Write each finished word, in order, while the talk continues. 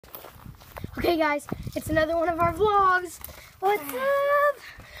Okay guys, it's another one of our vlogs. What's up?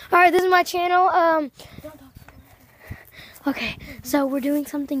 Alright, this is my channel. Okay, so we're doing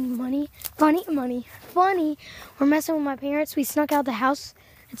something funny. We're messing with my parents. We snuck out the house.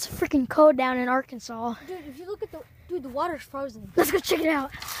 It's freaking cold down in Arkansas. Dude, if you look at the water's frozen. Let's go check it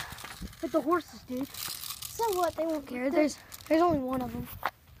out. With the horses, dude. So what? They won't care. There's only one of them.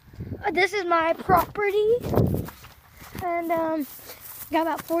 This is my property, and got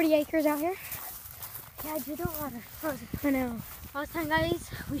about 40 acres out here. Yeah, dude, the water's frozen. I know. Last time, guys,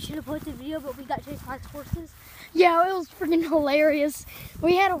 we should have posted a video, but we got chased by horses. Yeah, it was freaking hilarious.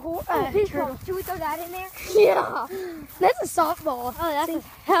 We had a turtle. Should we throw that in there? Yeah, that's a softball. Oh, that is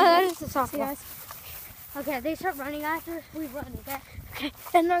a softball. See, guys? Okay, they start running after us. We run, okay?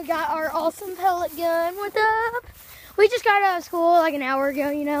 And I got our awesome pellet gun. What's up? We just got out of school like an hour ago,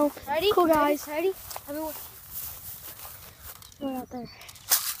 you know. Ready? Cool guys. Ready? Right out there.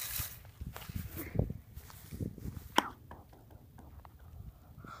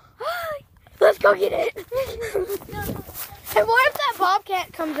 Let's go get it. And what if that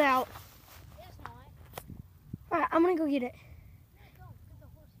bobcat comes out? It's not. Alright, I'm gonna go get it.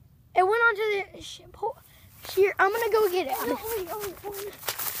 It went onto the here. I'm gonna go get it.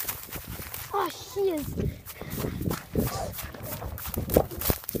 Oh, she is.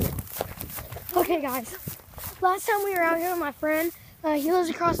 Okay, guys. Last time we were out here with my friend, he lives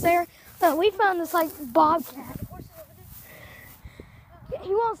across there. We found this like bobcat.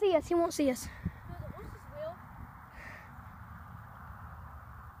 He won't see us. He won't see us.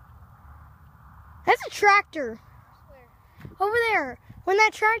 That's a tractor. Over there. When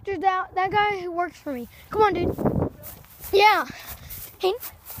that tractor's out, that guy who works for me. Come on, dude. Yeah. Hey.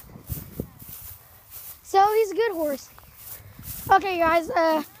 So he's a good horse. Okay, guys.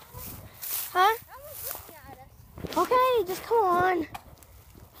 Huh? Okay, just come on.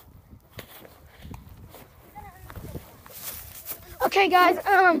 Okay, guys.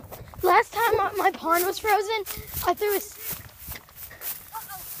 Last time my pond was frozen, I threw a.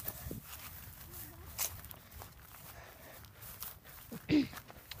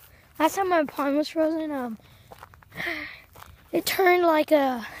 Last time my pond was frozen, it turned like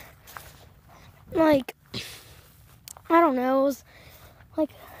I don't know, it was like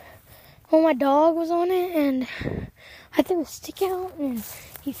when my dog was on it, and I threw a stick out, and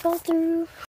he fell through.